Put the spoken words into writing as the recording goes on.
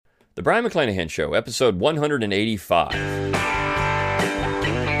The Brion McClanahan Show, episode 185.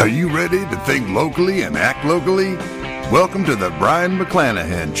 Are you ready to think locally and act locally? Welcome to the Brion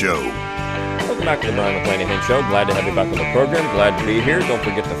McClanahan Show. Welcome back to the Brion McClanahan Show. Glad to have you back on the program. Glad to be here. Don't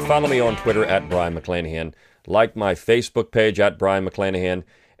forget to follow me on Twitter at Brion McClanahan. Like my Facebook page at Brion McClanahan.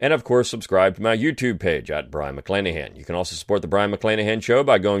 And, of course, subscribe to my YouTube page at Brion McClanahan. You can also support the Brion McClanahan Show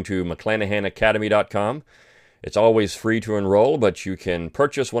by going to McClanahanacademy.com. It's always free to enroll, but you can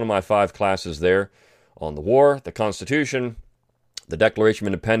purchase one of my 5 classes there on the war, the Constitution, the Declaration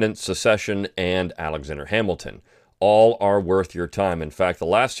of Independence, secession, and Alexander Hamilton. All are worth your time. In fact, the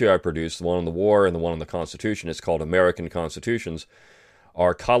last 2 I produced, the one on the war and the one on the Constitution, is called American Constitutions,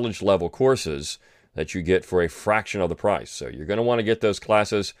 are college-level courses that you get for a fraction of the price. So you're going to want to get those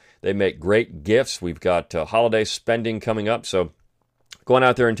classes. They make great gifts. We've got holiday spending coming up, so go on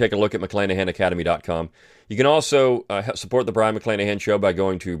out there and take a look at McClanahanacademy.com. You can also support the Brion McClanahan Show by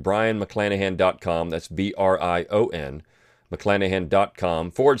going to BrionMcClanahan.com. That's BRION,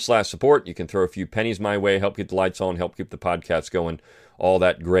 McClanahan.com/support. You can throw a few pennies my way, help keep the lights on, help keep the podcast going, all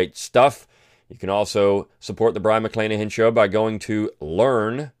that great stuff. You can also support the Brion McClanahan Show by going to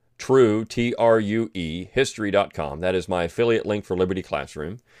LearnTrue, TRUE, History.com. That is my affiliate link for Liberty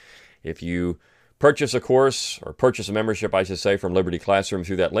Classroom. If you purchase a course, or purchase a membership, I should say, from Liberty Classroom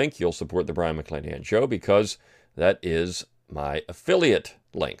through that link, you'll support the Brion McClanahan Show because that is my affiliate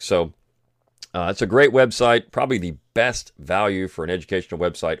link. So it's a great website, probably the best value for an educational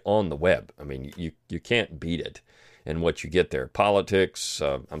website on the web. I mean, you can't beat it and what you get there.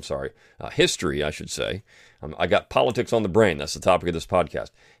 History, I should say. I got politics on the brain. That's the topic of this podcast.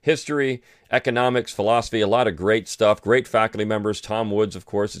 History, economics, philosophy, a lot of great stuff. Great faculty members. Tom Woods, of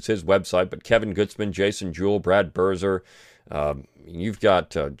course, it's his website. But Kevin Gutzman, Jason Jewell, Brad Berzer. You've got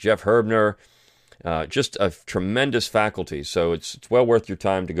Jeff Herbner. Just a tremendous faculty. So it's well worth your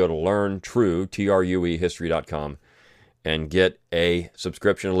time to go to LearnTrue, TRUE, History.com, and get a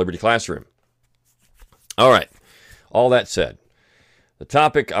subscription to Liberty Classroom. All right. All that said, the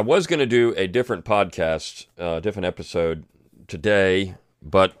topic, I was going to do a different podcast, different episode today,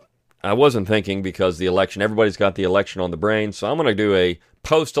 but I wasn't thinking because the election, everybody's got the election on the brain, so I'm going to do a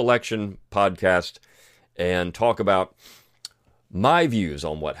post-election podcast and talk about my views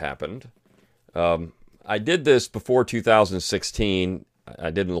on what happened. I did this before 2016. I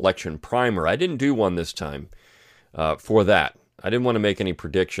did an election primer. I didn't do one this time for that. I didn't want to make any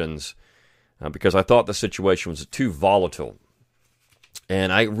predictions because I thought the situation was too volatile.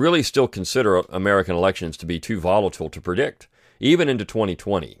 And I really still consider American elections to be too volatile to predict, even into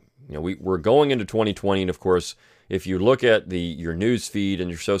 2020. You know, we're going into 2020, and of course, if you look at your news feed and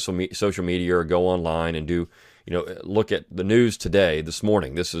your social media, or go online and look at the news today, this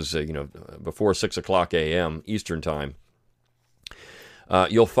morning. This is before 6:00 a.m. Eastern time.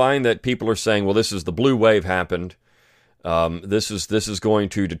 You'll find that people are saying, "Well, this is the blue wave happened. This is going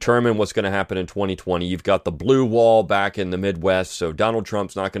to determine what's going to happen in 2020. You've got the blue wall back in the Midwest, so Donald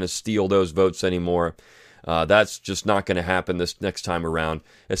Trump's not going to steal those votes anymore. That's just not going to happen this next time around."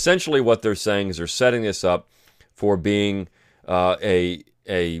 Essentially, what they're saying is they're setting this up for being a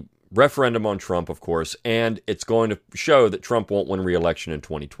referendum on Trump, of course, and it's going to show that Trump won't win re-election in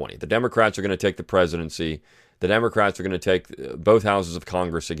 2020. The Democrats are going to take the presidency. The Democrats are going to take both houses of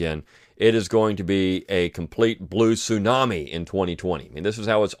Congress again. It is going to be a complete blue tsunami in 2020. I mean, this is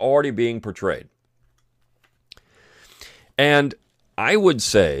how it's already being portrayed. And I would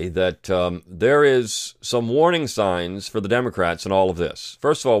say that there is some warning signs for the Democrats in all of this.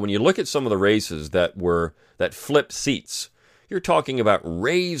 First of all, when you look at some of the races that flipped seats, you're talking about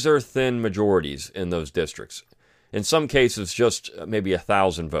razor-thin majorities in those districts. In some cases, just maybe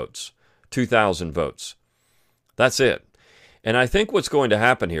 1,000 votes, 2,000 votes. That's it. And I think what's going to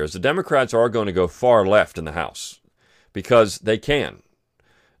happen here is the Democrats are going to go far left in the House because they can.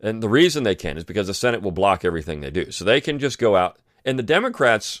 And the reason they can is because the Senate will block everything they do. So they can just go out. And the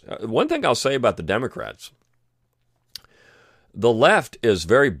Democrats, one thing I'll say about the Democrats, the left is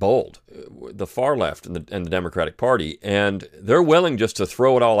very bold, the far left and the Democratic Party, and they're willing just to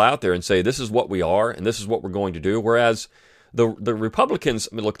throw it all out there and say, this is what we are and this is what we're going to do, whereas the Republicans,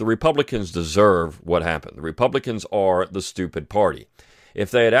 I mean, look, the Republicans deserve what happened. The Republicans are the stupid party.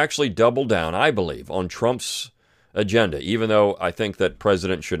 If they had actually doubled down, I believe, on Trump's agenda, even though I think that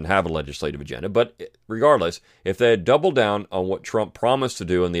presidents shouldn't have a legislative agenda, but regardless, if they had doubled down on what Trump promised to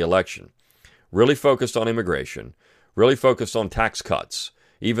do in the election, really focused on immigration, really focused on tax cuts,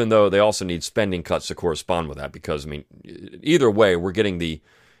 even though they also need spending cuts to correspond with that, because, I mean, either way, we're getting the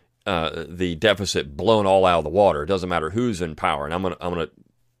deficit blown all out of the water. It doesn't matter who's in power. And I'm gonna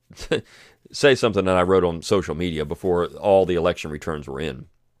say something that I wrote on social media before all the election returns were in.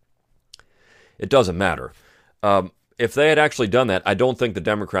 it doesn't matter. If they had actually done that, I don't think the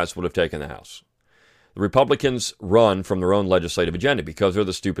Democrats would have taken the House. The Republicans run from their own legislative agenda because they're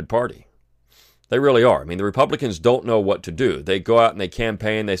the stupid party. They really are. I mean, the Republicans don't know what to do. They go out and they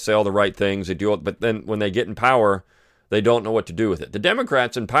campaign, they say all the right things, they do it, but then when they get in power, they don't know what to do with it. The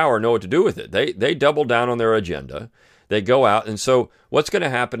Democrats in power know what to do with it. They double down on their agenda. They go out, and so what's going to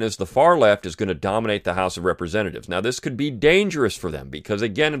happen is the far left is going to dominate the House of Representatives. Now, this could be dangerous for them because,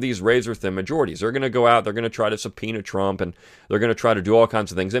 again, of these razor-thin majorities. They're going to go out, they're going to try to subpoena Trump, and they're going to try to do all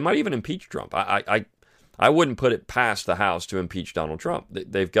kinds of things. They might even impeach Trump. I wouldn't put it past the House to impeach Donald Trump.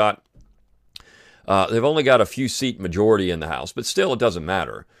 They've only got a few seat majority in the House, but still, it doesn't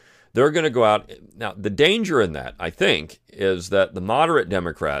matter. They're going to go out. Now, the danger in that, I think, is that the moderate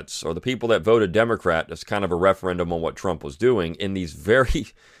Democrats, or the people that voted Democrat as kind of a referendum on what Trump was doing, in these very,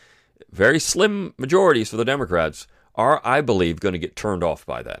 very slim majorities for the Democrats, are, I believe, going to get turned off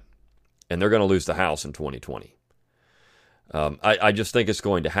by that. And they're going to lose the House in 2020. I just think it's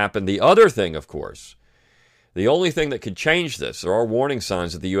going to happen. The other thing, of course, the only thing that could change this, there are warning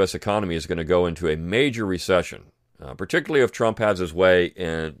signs that the U.S. economy is going to go into a major recession. Particularly if Trump has his way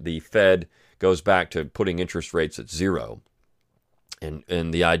and the Fed goes back to putting interest rates at zero, and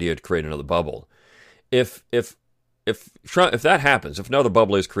the idea to create another bubble. If that happens, if another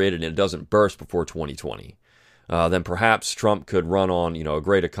bubble is created and it doesn't burst before 2020, then perhaps Trump could run on a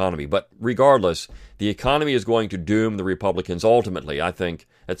great economy. But regardless, the economy is going to doom the Republicans ultimately. I think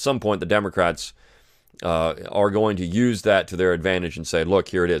at some point the Democrats are going to use that to their advantage and say, look,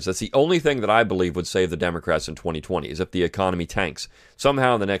 here it is. That's the only thing that I believe would save the Democrats in 2020 is if the economy tanks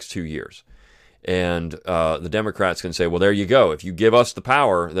somehow in the next 2 years. And the Democrats can say, well, there you go. If you give us the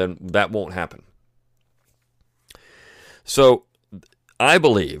power, then that won't happen. So I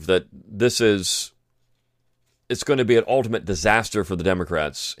believe that it's going to be an ultimate disaster for the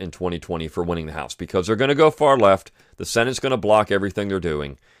Democrats in 2020 for winning the House because they're going to go far left. The Senate's going to block everything they're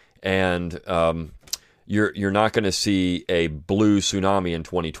doing. And you're not going to see a blue tsunami in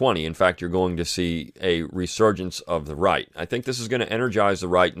 2020. In fact, you're going to see a resurgence of the right. I think this is going to energize the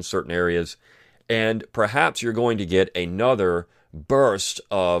right in certain areas, and perhaps you're going to get another burst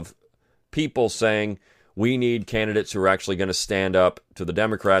of people saying, we need candidates who are actually going to stand up to the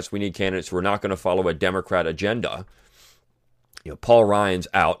Democrats. We need candidates who are not going to follow a Democrat agenda. Paul Ryan's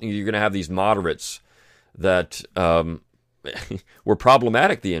out. You're going to have these moderates that were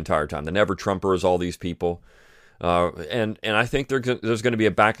problematic the entire time. The never-Trumpers, all these people. And I think there's going to be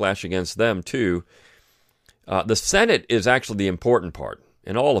a backlash against them, too. The Senate is actually the important part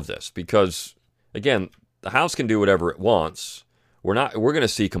in all of this because, again, the House can do whatever it wants. We're going to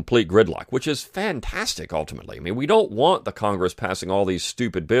see complete gridlock, which is fantastic, ultimately. I mean, we don't want the Congress passing all these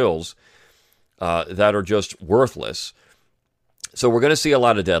stupid bills that are just worthless. So we're going to see a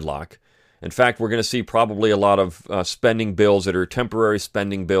lot of deadlock. In fact, we're going to see probably a lot of spending bills that are temporary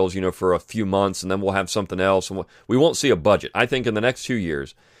spending bills, for a few months, and then we'll have something else. And we won't see a budget. I think in the next 2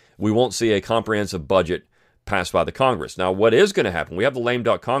 years, we won't see a comprehensive budget passed by the Congress. Now, what is going to happen? We have the lame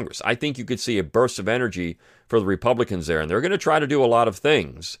duck Congress. I think you could see a burst of energy for the Republicans there, and they're going to try to do a lot of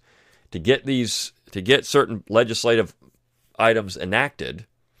things to get certain legislative items enacted,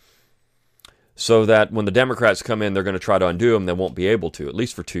 so that when the Democrats come in, they're going to try to undo them. They won't be able to, at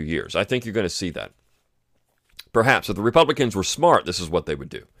least for 2 years. I think you're going to see that. Perhaps if the Republicans were smart, this is what they would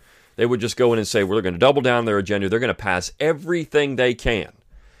do. They would just go in and say, well, they're going to double down their agenda. They're going to pass everything they can.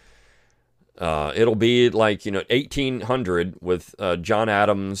 It'll be like 1800 with John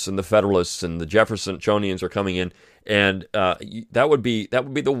Adams and the Federalists and the Jeffersonians are coming in, and that would be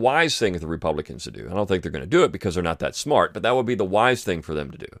the wise thing for the Republicans to do. I don't think they're going to do it because they're not that smart, but that would be the wise thing for them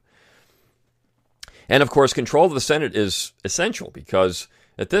to do. And, of course, control of the Senate is essential because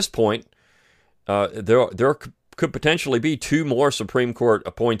at this point, there could potentially be 2 more Supreme Court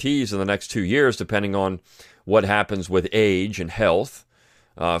appointees in the next 2 years, depending on what happens with age and health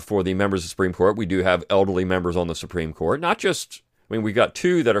for the members of the Supreme Court. We do have elderly members on the Supreme Court. We've got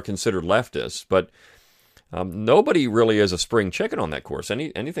 2 that are considered leftists, but nobody really is a spring chicken on that course.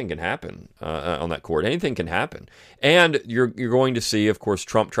 Anything can happen on that court. Anything can happen. And you're going to see, of course,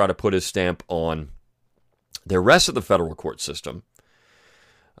 Trump try to put his stamp on the rest of the federal court system,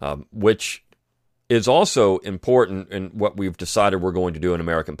 which is also important in what we've decided we're going to do in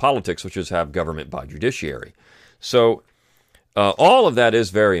American politics, which is have government by judiciary. So all of that is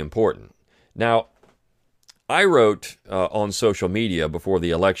very important. Now, I wrote on social media before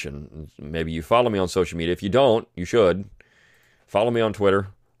the election. Maybe you follow me on social media. If you don't, you should. Follow me on Twitter,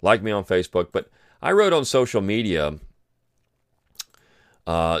 like me on Facebook. But I wrote on social media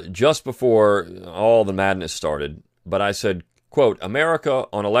just before all the madness started, but I said, Quote, America,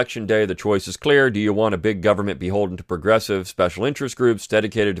 on election day, the choice is clear. Do you want a big government beholden to progressive special interest groups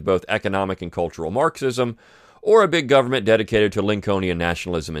dedicated to both economic and cultural Marxism, or a big government dedicated to Lincolnian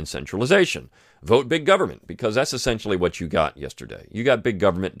nationalism and centralization? Vote big government, because that's essentially what you got yesterday. You got big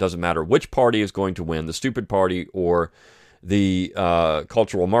government. Doesn't matter which party is going to win, the stupid party or the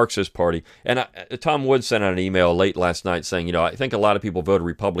cultural Marxist party. And Tom Woods sent out an email late last night saying, I think a lot of people voted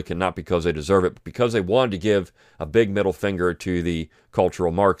Republican not because they deserve it, but because they wanted to give a big middle finger to the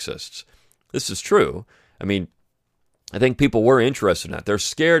cultural Marxists. This is true. I mean, I think people were interested in that. They're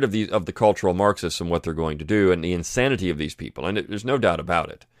scared of the cultural Marxists and what they're going to do and the insanity of these people. And there's no doubt about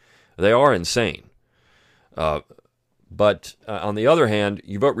it. They are insane. But on the other hand,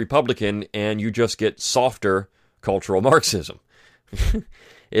 you vote Republican and you just get softer cultural Marxism.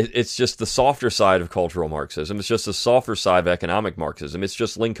 It's just the softer side of cultural Marxism. It's just the softer side of economic Marxism. It's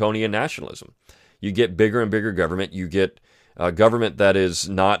just Lincolnian nationalism. You get bigger and bigger government. You get a government that is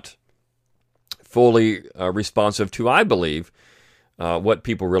not fully responsive to, I believe, what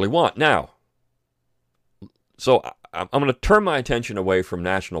people really want. Now, so I'm going to turn my attention away from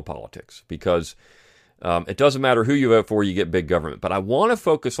national politics because it doesn't matter who you vote for, you get big government. But I want to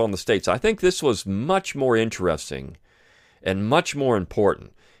focus on the states. I think this was much more interesting and much more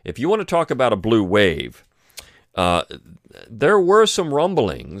important. If you want to talk about a blue wave, there were some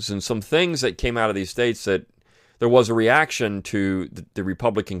rumblings and some things that came out of these states that there was a reaction to the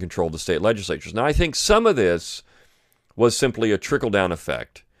Republican control of the state legislatures. Now, I think some of this was simply a trickle-down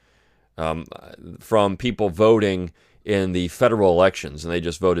effect from people voting in the federal elections, and they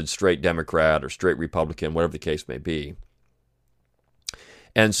just voted straight Democrat or straight Republican, whatever the case may be.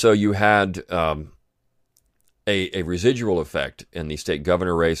 And so you had a residual effect in the state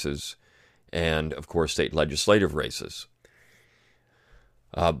governor races and, of course, state legislative races.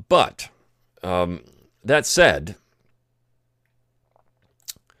 But that said,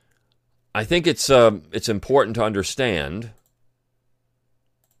 I think it's important to understand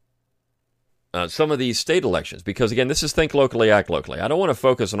some of these state elections, because again, this is think locally, act locally. I don't want to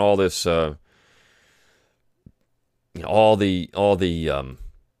focus on all this, all the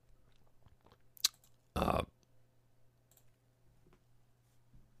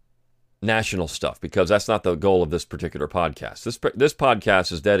national stuff, because that's not the goal of this particular podcast. This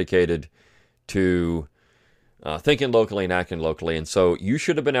podcast is dedicated to thinking locally and acting locally, and so you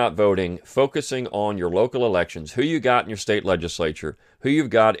should have been out voting, focusing on your local elections, who you got in your state legislature, who you've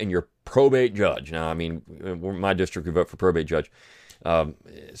got in your probate judge. Now, I mean, in my district, we vote for probate judge.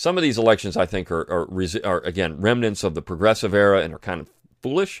 Some of these elections, I think, are again, remnants of the progressive era and are kind of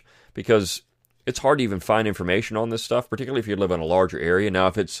foolish because it's hard to even find information on this stuff, particularly if you live in a larger area. Now,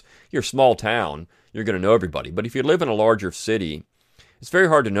 if it's your small town, you're going to know everybody. But if you live in a larger city, it's very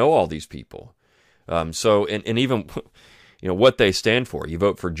hard to know all these people. So even, what they stand for. You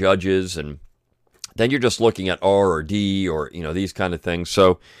vote for judges, and then you're just looking at R or D or, these kind of things.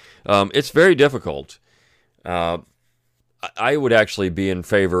 So it's very difficult. I would actually be in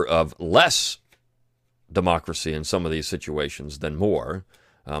favor of less democracy in some of these situations than more.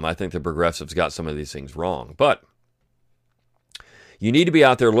 I think the progressives got some of these things wrong. But you need to be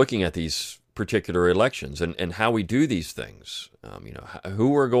out there looking at these particular elections and how we do these things.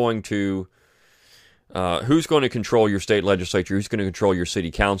 Who's going to control your state legislature? Who's going to control your city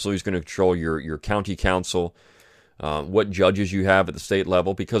council? Who's going to control your county council? What judges you have at the state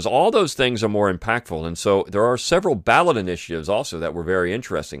level? Because all those things are more impactful. And so there are several ballot initiatives also that were very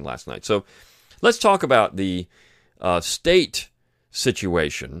interesting last night. So let's talk about the state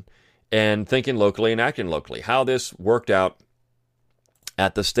situation and thinking locally and acting locally, how this worked out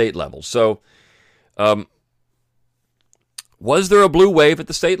at the state level. So was there a blue wave at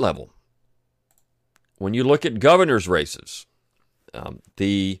the state level? When you look at governor's races,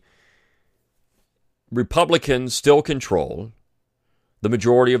 the Republicans still control the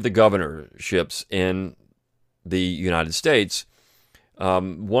majority of the governorships in the United States. There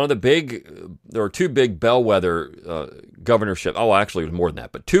are two big bellwether governorships. Oh, actually, it was more than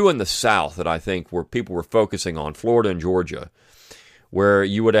that, but two in the South that I think were people were focusing on, Florida and Georgia, where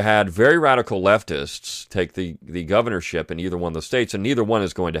you would have had very radical leftists take the governorship in either one of the states, and neither one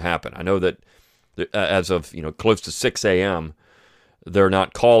is going to happen. I know that as of close to 6 a.m., they're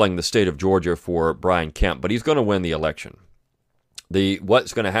not calling the state of Georgia for Brian Kemp, but he's going to win the election.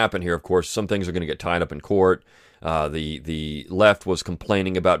 What's going to happen here, of course, some things are going to get tied up in court. The left was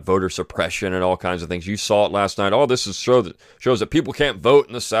complaining about voter suppression and all kinds of things. You saw it last night. Oh, this shows that people can't vote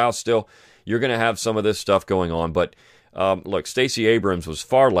in the South still. You're going to have some of this stuff going on. But look, Stacey Abrams was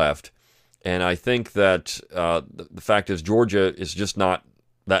far left, and I think that the fact is Georgia is just not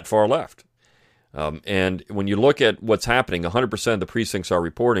that far left. And when you look at what's happening, 100% of the precincts are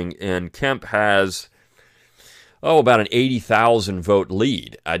reporting, and Kemp has, about an 80,000 vote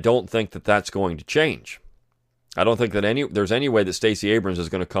lead. I don't think that that's going to change. I don't think that there's any way that Stacey Abrams is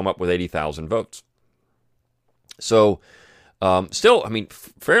going to come up with 80,000 votes. So, still, I mean,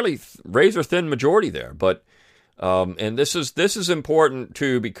 fairly razor-thin majority there. But and this is important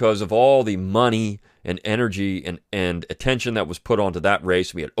too because of all the money and energy and attention that was put onto that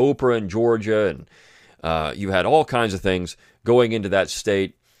race. We had Oprah in Georgia, and you had all kinds of things going into that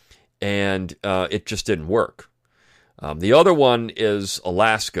state, and it just didn't work. The other one is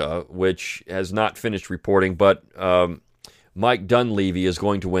Alaska, which has not finished reporting, but Mike Dunleavy is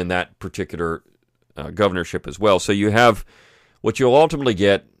going to win that particular governorship as well. So you have, what you'll ultimately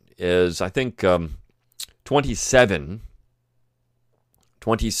get is, I think, 27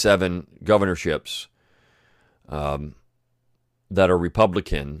 governorships that are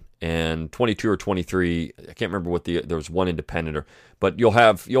Republican, and 22 or 23, I can't remember what there was one independent, but you'll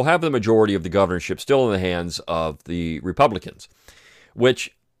have the majority of the governorship still in the hands of the Republicans,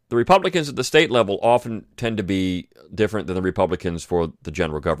 which the Republicans at the state level often tend to be different than the Republicans for the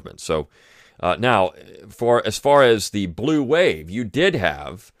general government. So now, as far as the blue wave, you did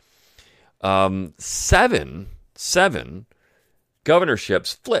have seven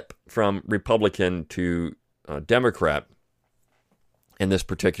governorships flip from Republican to Democrat in this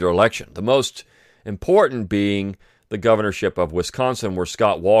particular election. The most important being the governorship of Wisconsin, where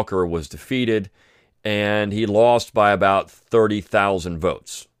Scott Walker was defeated, and he lost by about 30,000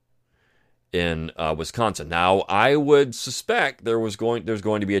 votes in Wisconsin. Now, I would suspect there's going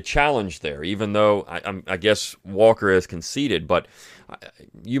to be a challenge there, even though I guess Walker has conceded. But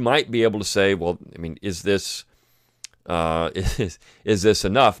you might be able to say, well, I mean, is this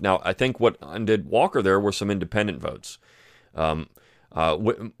enough? Now, I think what undid Walker there were some independent votes.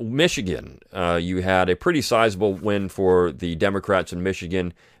 Michigan, you had a pretty sizable win for the Democrats in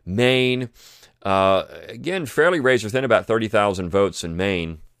Michigan. Maine, again, fairly razor-thin, about 30,000 votes in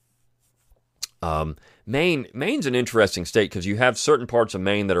Maine. Maine's an interesting state because you have certain parts of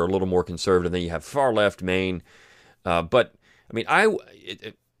Maine that are a little more conservative, then you have far-left Maine. But, I mean,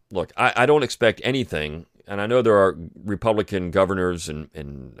 I don't expect anything, and I know there are Republican governors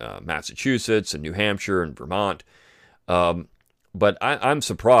in Massachusetts and New Hampshire and Vermont, but I'm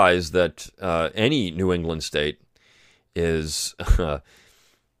surprised that any New England state is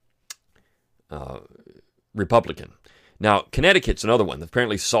Republican. Now, Connecticut's another one.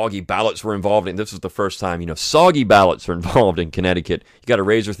 Apparently, soggy ballots were involved in. This is the first time, soggy ballots are involved in Connecticut. You got a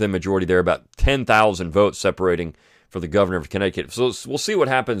razor-thin majority there, about 10,000 votes separating for the governor of Connecticut. So we'll see what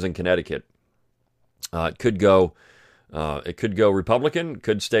happens in Connecticut. It could go Republican,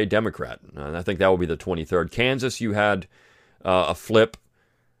 could stay Democrat. And I think that will be the 23rd. Kansas, you had a flip,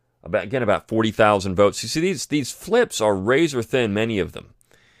 about 40,000 votes. You see, these flips are razor thin, many of them.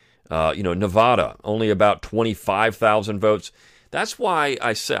 Nevada, only about 25,000 votes. That's why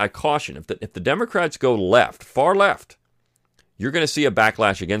I caution, if the Democrats go left, far left, you're going to see a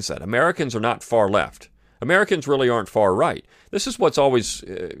backlash against that. Americans are not far left. Americans really aren't far right. This is what's always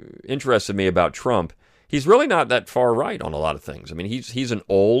interested me about Trump. He's really not that far right on a lot of things. I mean, he's an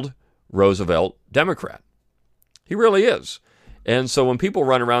old Roosevelt Democrat. He really is. And so when people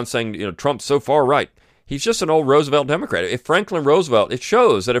run around saying, Trump's so far right, he's just an old Roosevelt Democrat. It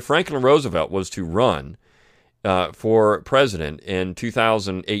shows that if Franklin Roosevelt was to run for president in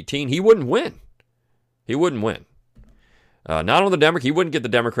 2018, he wouldn't win. He wouldn't win. Not on the Democrat, he wouldn't get the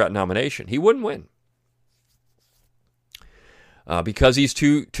Democrat nomination. He wouldn't win. Because he's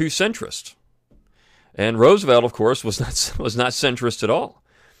too centrist. And Roosevelt, of course, was not centrist at all.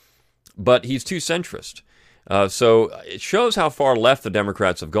 But he's too centrist. So it shows how far left the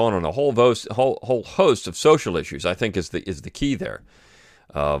Democrats have gone on a whole host of social issues, I think is the key there.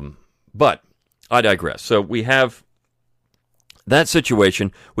 But I digress. So we have that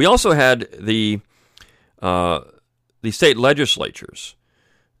situation. We also had the state legislatures.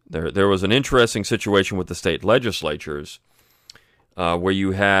 There was an interesting situation with the state legislatures where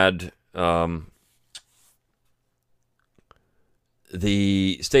you had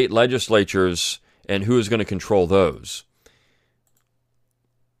the state legislatures and who is going to control those.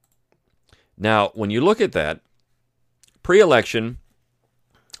 Now, when you look at that, pre-election,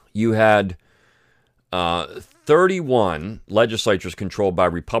 you had 31 legislatures controlled by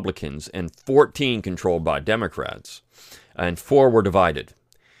Republicans and 14 controlled by Democrats, and 4 were divided.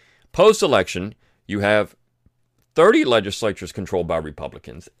 Post-election, you have 30 legislatures controlled by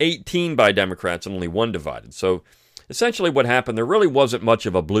Republicans, 18 by Democrats, and only 1 divided. So essentially what happened, there really wasn't much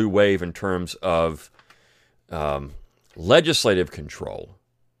of a blue wave in terms of legislative control.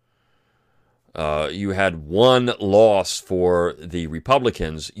 you had one loss for the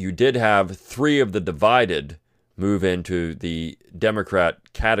Republicans. You did have 3 of the divided move into the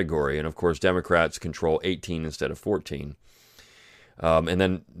Democrat category. And, of course, Democrats control 18 instead of 14. And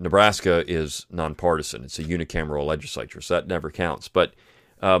then Nebraska is nonpartisan. It's a unicameral legislature, so that never counts. But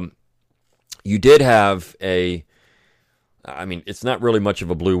you did have it's not really much of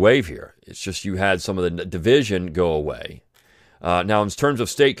a blue wave here. It's just you had some of the division go away. Now, in terms of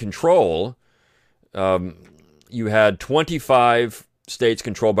state control, you had 25 states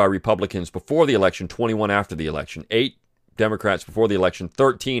controlled by Republicans before the election, 21 after the election, 8 Democrats before the election,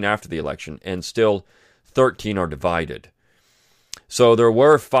 13 after the election, and still 13 are divided. So there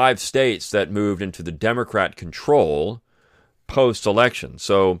were 5 states that moved into the Democrat control post-election.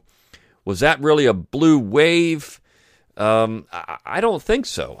 So was that really a blue wave? I don't think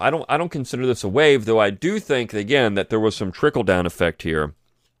so. I don't consider this a wave, though I do think, again, that there was some trickle-down effect here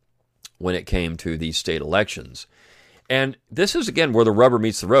when it came to these state elections. And this is, again, where the rubber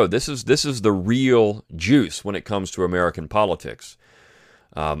meets the road. This is the real juice when it comes to American politics.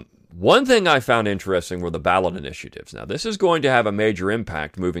 One thing I found interesting were the ballot initiatives. Now, this is going to have a major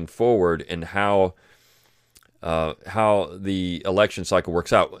impact moving forward in how the election cycle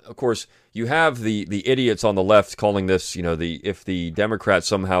works out. Of course, you have the idiots on the left calling this, if the Democrats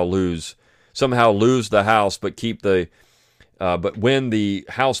somehow lose the House but but win the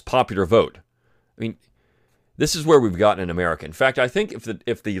House popular vote. I mean, this is where we've gotten in America. In fact, I think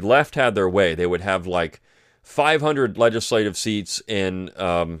if the left had their way, they would have like 500 legislative seats in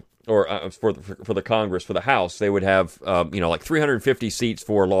for the Congress, for the House. They would have like 350 seats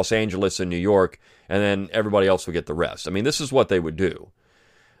for Los Angeles and New York, and then everybody else would get the rest. I mean, this is what they would do.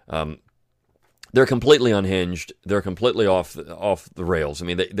 They're completely unhinged. They're completely off the rails. I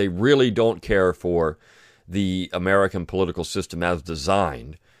mean, they really don't care for the American political system as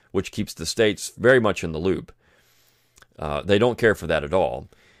designed, which keeps the states very much in the loop. They don't care for that at all.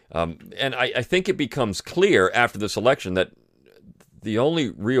 And I think it becomes clear after this election that the only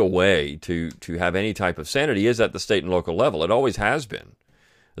real way to have any type of sanity is at the state and local level. It always has been.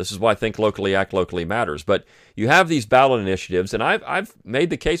 This is why I think locally, act locally matters. But you have these ballot initiatives, and I've made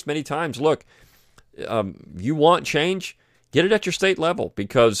the case many times, look, you want change, get it at your state level,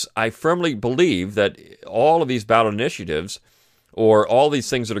 because I firmly believe that all of these ballot initiatives or all these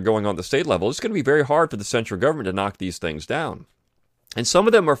things that are going on at the state level, it's going to be very hard for the central government to knock these things down. And some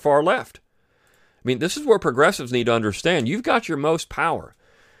of them are far left. I mean, this is where progressives need to understand. You've got your most power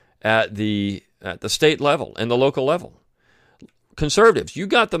at the state level and the local level. Conservatives, you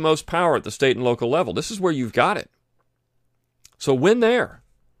got the most power at the state and local level. This is where you've got it. So win there.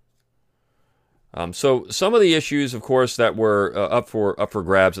 So some of the issues, of course, that were up for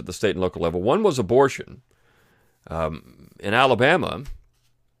grabs at the state and local level. One was abortion. In Alabama,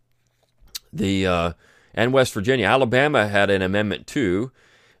 and West Virginia, Alabama had an Amendment 2,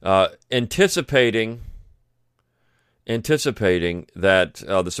 anticipating that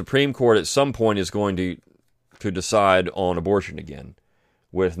the Supreme Court at some point is going to decide on abortion again,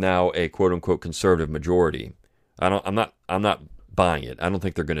 with now a quote unquote conservative majority. I'm not buying it. I don't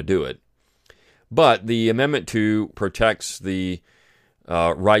think they're going to do it. But the Amendment 2 protects the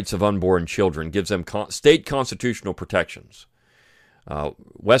rights of unborn children, gives them state constitutional protections.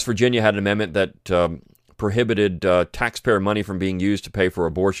 West Virginia had an amendment that prohibited taxpayer money from being used to pay for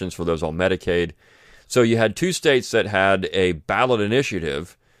abortions for those on Medicaid. So you had 2 states that had a ballot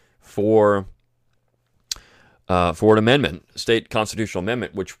initiative for an amendment, state constitutional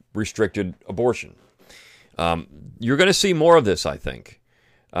amendment, which restricted abortion. You're going to see more of this, I think.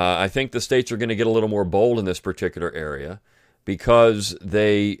 I think the states are going to get a little more bold in this particular area because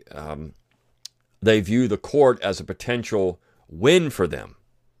they view the court as a potential win for them,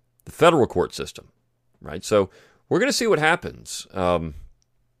 the federal court system, right? So we're going to see what happens. There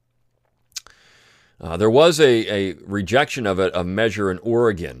was a rejection of a measure in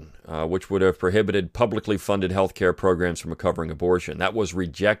Oregon, which would have prohibited publicly funded health care programs from covering abortion. That was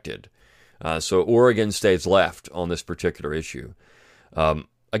rejected. So Oregon stays left on this particular issue.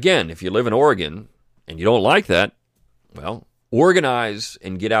 Again, if you live in Oregon and you don't like that, well, organize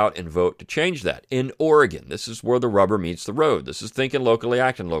and get out and vote to change that. In Oregon, this is where the rubber meets the road. This is thinking locally,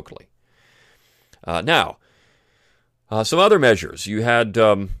 acting locally. Now, some other measures. You had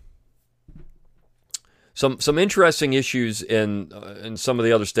some interesting issues in some of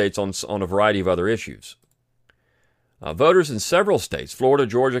the other states on a variety of other issues. Voters in several states, Florida,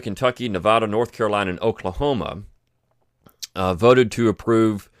 Georgia, Kentucky, Nevada, North Carolina, and Oklahoma, voted to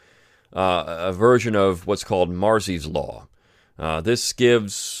approve a version of what's called Marsy's Law. This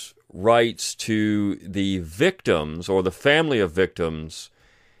gives rights to the victims or the family of victims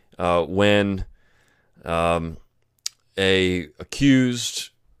when a accused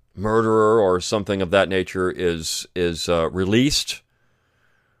murderer or something of that nature is released,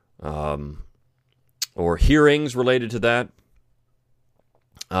 or hearings related to that.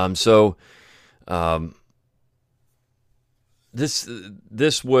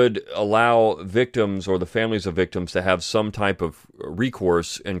 This would allow victims or the families of victims to have some type of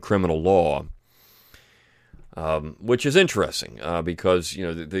recourse in criminal law, which is interesting because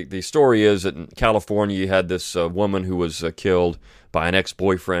the story is that in California you had this woman who was killed by an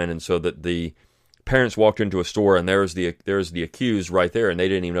ex-boyfriend, and so that the parents walked into a store and there's the accused right there, and they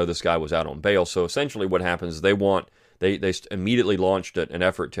didn't even know this guy was out on bail. So essentially, what happens is they immediately launched an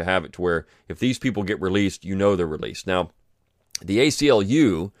effort to have it to where if these people get released, they're released. Now, the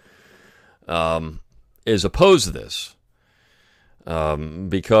ACLU is opposed to this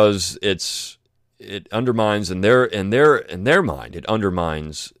because it undermines in their mind, it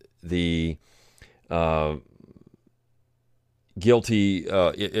undermines the guilty.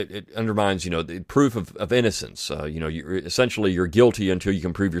 It undermines the proof of innocence. You're guilty until you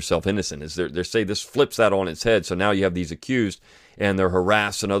can prove yourself innocent. They say this flips that on its head. So now you have these accused and they're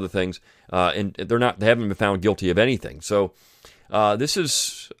harassed and other things, and they haven't been found guilty of anything. So this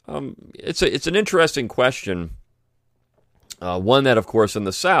is it's an interesting question. One that, of course, in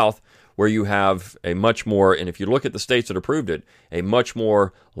the South, where you have a much more, and if you look at the states that approved it, a much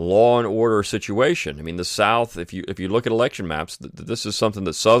more law and order situation. I mean, the South, if you look at election maps, this is something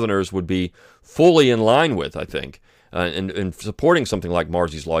that Southerners would be fully in line with, I think, in supporting something like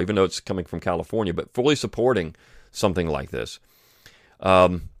Marsy's Law, even though it's coming from California, but fully supporting something like this.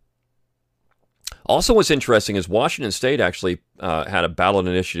 Also, what's interesting is Washington State actually had a ballot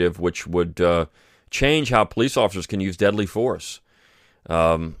initiative which would change how police officers can use deadly force.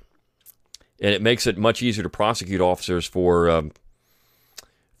 And it makes it much easier to prosecute officers for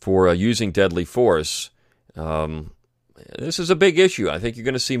using deadly force. This is a big issue. I think you're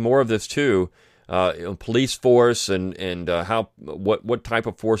going to see more of this too. Police force and what type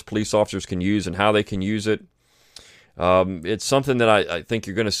of force police officers can use and how they can use it. It's something that I think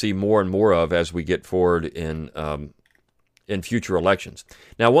you're going to see more and more of as we get forward in future elections.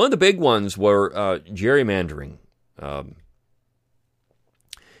 Now, one of the big ones were gerrymandering.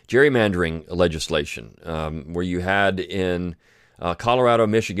 Gerrymandering legislation, where you had in Colorado,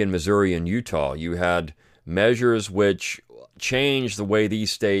 Michigan, Missouri, and Utah, you had measures which changed the way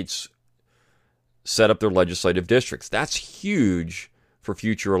these states set up their legislative districts. That's huge for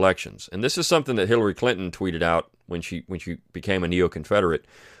future elections. And this is something that Hillary Clinton tweeted out when she became a neo-Confederate.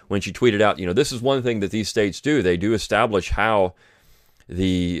 When she tweeted out, this is one thing that these states do. They do establish how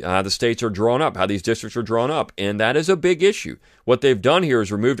the states are drawn up, how these districts are drawn up, and that is a big issue. What they've done here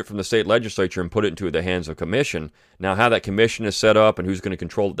is removed it from the state legislature and put it into the hands of a commission. Now, how that commission is set up and who's going to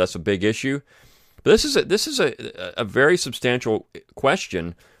control it, that's a big issue. But this is a very substantial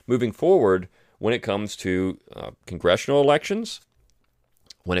question moving forward when it comes to congressional elections,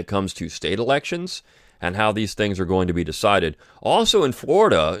 when it comes to state elections, and how these things are going to be decided. Also in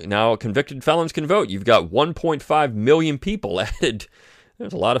Florida, now convicted felons can vote. You've got 1.5 million people added.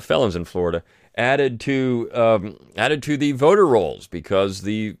 There's a lot of felons in Florida added to the voter rolls because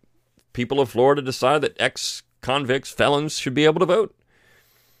the people of Florida decided that ex-convicts, felons, should be able to vote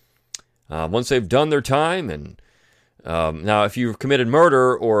once they've done their time. And now, if you've committed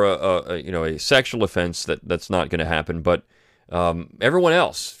murder or a sexual offense, that's not going to happen. But everyone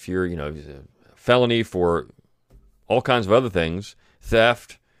else, if you're felony for all kinds of other things,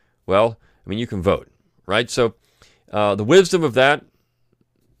 theft, you can vote, right? So the wisdom of that,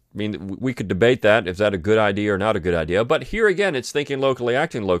 we could debate that. Is that a good idea or not a good idea? But here again, it's thinking locally,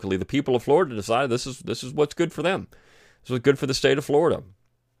 acting locally. The people of Florida decided this is what's good for them. This is good for the state of Florida.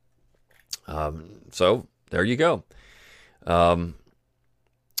 So there you go. Some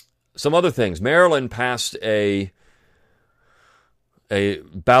other things. Maryland passed a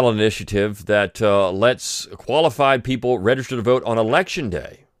ballot initiative that lets qualified people register to vote on election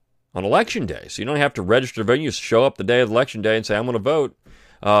day. On election day. So you don't have to register to vote. You just show up the day of election day and say, I'm going to vote.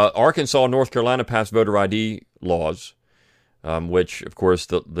 Arkansas and North Carolina passed voter ID laws, which, of course,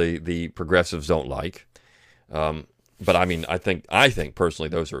 the progressives don't like. But I think personally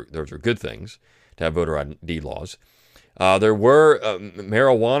those are good things to have voter ID laws. There were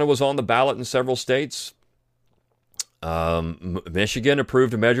marijuana was on the ballot in several states. Michigan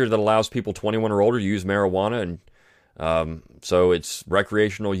approved a measure that allows people 21 or older to use marijuana, and so it's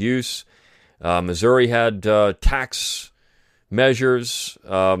recreational use. Missouri had tax measures,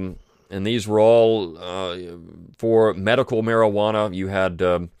 and these were all for medical marijuana. You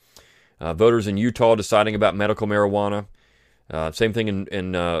had voters in Utah deciding about medical marijuana. Same thing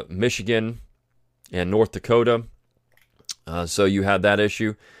in Michigan and North Dakota. So you had that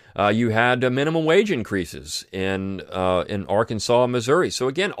issue. You had minimum wage increases in Arkansas and Missouri. So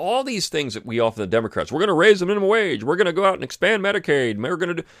again, all these things that we offer the Democrats, we're going to raise the minimum wage, we're going to go out and expand Medicaid, we're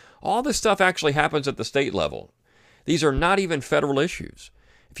going to do all this stuff actually happens at the state level. These are not even federal issues.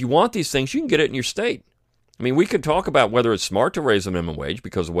 If you want these things, you can get it in your state. I mean, we could talk about whether it's smart to raise the minimum wage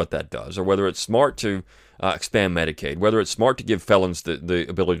because of what that does, or whether it's smart to expand Medicaid, whether it's smart to give felons the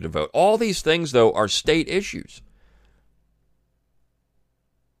ability to vote. All these things, though, are state issues.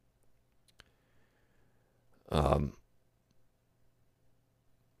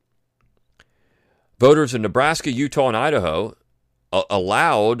 Voters in Nebraska, Utah, and Idaho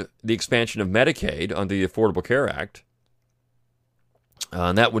allowed the expansion of Medicaid under the Affordable Care Act.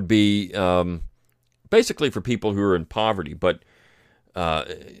 And that would be basically for people who are in poverty. But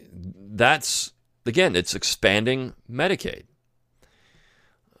that's, again, it's expanding Medicaid.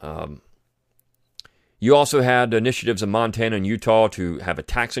 You also had initiatives in Montana and Utah to have a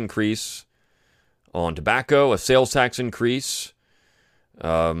tax increase on tobacco, a sales tax increase,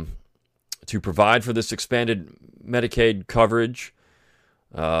 to provide for this expanded Medicaid coverage.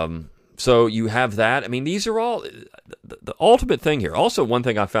 So you have that. I mean, these are all the ultimate thing here. Also, one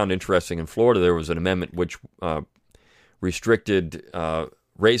thing I found interesting in Florida, there was an amendment which restricted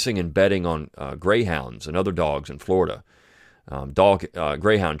racing and betting on greyhounds and other dogs in Florida.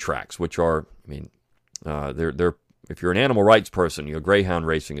 Greyhound tracks, which are, I mean, they're if you're an animal rights person, you know, greyhound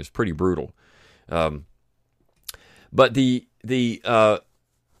racing is pretty brutal. But this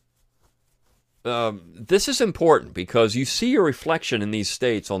is important because you see a reflection in these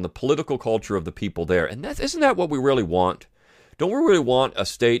states on the political culture of the people there, and isn't that what we really want? Don't we really want a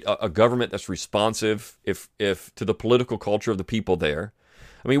state, a government that's responsive, if to the political culture of the people there?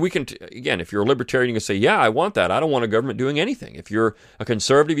 I mean, we can again, if you're a libertarian, you can say, "Yeah, I want that. I don't want a government doing anything." If you're a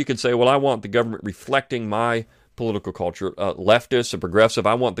conservative, you can say, "Well, I want the government reflecting my political culture." Leftist, a progressive,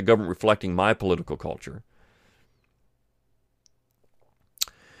 I want the government reflecting my political culture.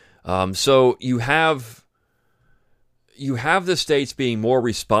 So you have the states being more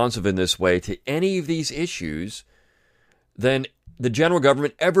responsive in this way to any of these issues than the general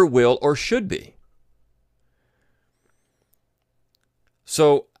government ever will or should be.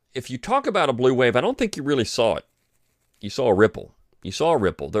 So if you talk about a blue wave, I don't think you really saw it. You saw a ripple.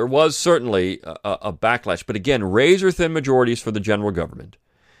 There was certainly a backlash, but again, razor-thin majorities for the general government.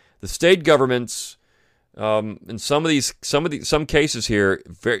 The state governments, in some cases here,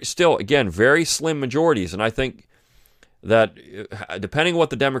 very slim majorities, and I think that depending on what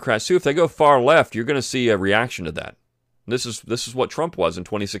the Democrats do, if they go far left, you're going to see a reaction to that. This is what Trump was in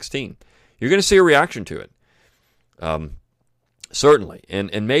 2016. You're going to see a reaction to it. Certainly,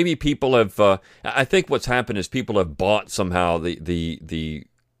 and maybe people have. I think what's happened is people have bought somehow the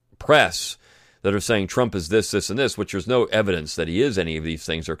press that are saying Trump is this, and this, which there's no evidence that he is any of these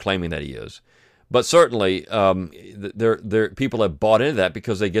things or claiming that he is. But certainly, people have bought into that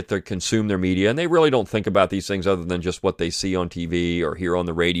because they get to consume their media, and they really don't think about these things other than just what they see on TV or hear on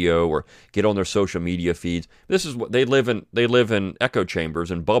the radio or get on their social media feeds. This is what they live in. They live in echo chambers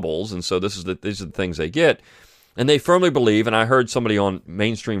and bubbles, and so these are the things they get. And they firmly believe, and I heard somebody on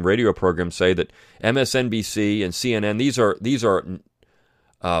mainstream radio programs say that MSNBC and CNN,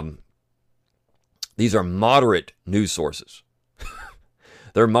 these are moderate news sources.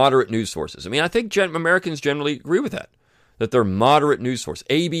 They're moderate news sources. I mean, I think Americans generally agree with that they're moderate news sources.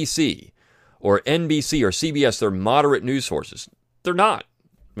 ABC or NBC or CBS, they're moderate news sources. They're not.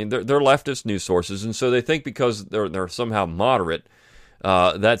 I mean, they're leftist news sources, and so they think because they're somehow moderate,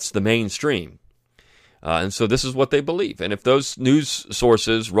 that's the mainstream. And so this is what they believe. And if those news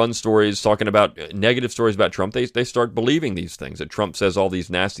sources run stories talking about negative stories about Trump, they start believing these things, that Trump says all these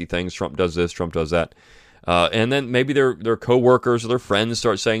nasty things, Trump does this, Trump does that. And then maybe their co-workers or their friends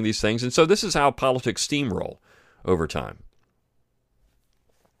start saying these things. And so this is how politics steamroll over time.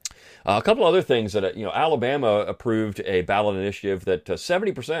 A couple other things that, Alabama approved a ballot initiative that over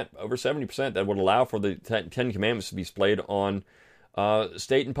 70%, that would allow for the Ten Commandments to be displayed on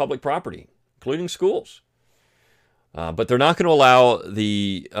state and public property, including schools. But they're not going to allow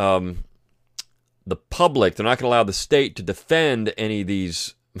the public, they're not going to allow the state to defend any of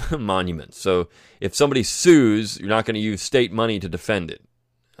these monuments. So if somebody sues, you're not going to use state money to defend it.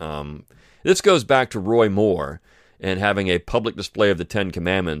 This goes back to Roy Moore and having a public display of the Ten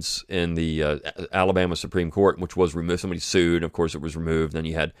Commandments in the Alabama Supreme Court, which was removed. Somebody sued, and of course it was removed. Then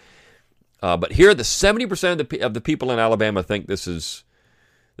you had, but here the 70% of the people in Alabama think this is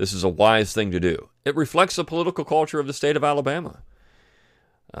a wise thing to do. It reflects the political culture of the state of Alabama.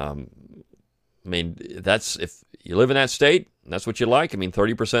 I mean, that's if you live in that state, that's what you like. I mean,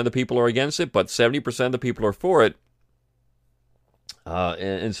 30% of the people are against it, but 70% of the people are for it.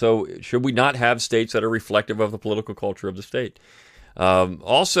 And so should we not have states that are reflective of the political culture of the state?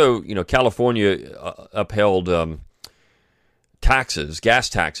 Also, California upheld gas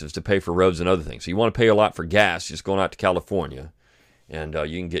taxes to pay for roads and other things. So you want to pay a lot for gas, just going out to California, and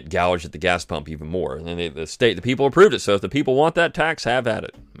you can get gouged at the gas pump even more. And then the people approved it. So if the people want that tax, have at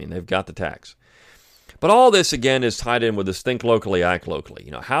it. I mean, they've got the tax. But all this, again, is tied in with this think locally, act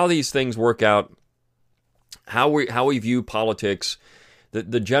locally. How these things work out, how we view politics,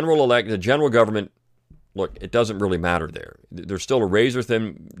 the general government. Look, it doesn't really matter there. There's still a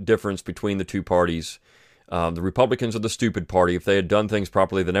razor-thin difference between the two parties. The Republicans are the stupid party. If they had done things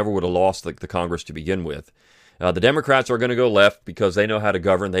properly, they never would have lost the Congress to begin with. The Democrats are going to go left because they know how to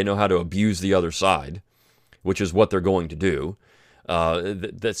govern. They know how to abuse the other side, which is what they're going to do.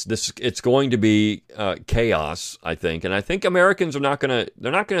 It's going to be chaos, I think, and I think Americans they're not going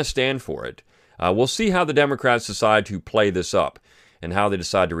to stand for it. We'll see how the Democrats decide to play this up and how they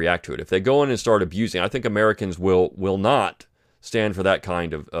decide to react to it. If they go in and start abusing, I think Americans will not stand for that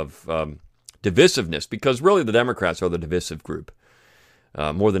kind of divisiveness, because really the Democrats are the divisive group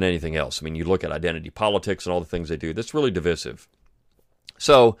more than anything else. I mean, you look at identity politics and all the things they do, that's really divisive.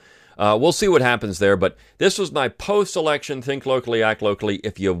 So we'll see what happens there, but this was my post-election think locally, act locally.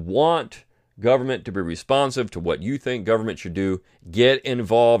 If you want government to be responsive to what you think government should do, get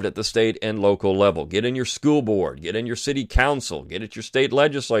involved at the state and local level. Get in your school board, get in your city council, get at your state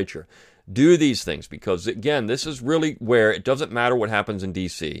legislature. Do these things because, again, this is really where it doesn't matter what happens in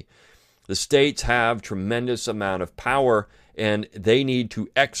D.C. The states have tremendous amount of power, and they need to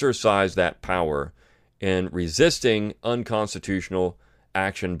exercise that power in resisting unconstitutional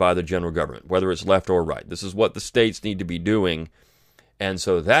action by the general government, whether it's left or right. This is what the states need to be doing. And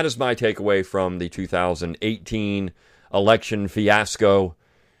so that is my takeaway from the 2018 election fiasco.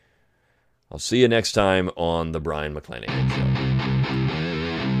 I'll see you next time on The Brian McClanahan Show.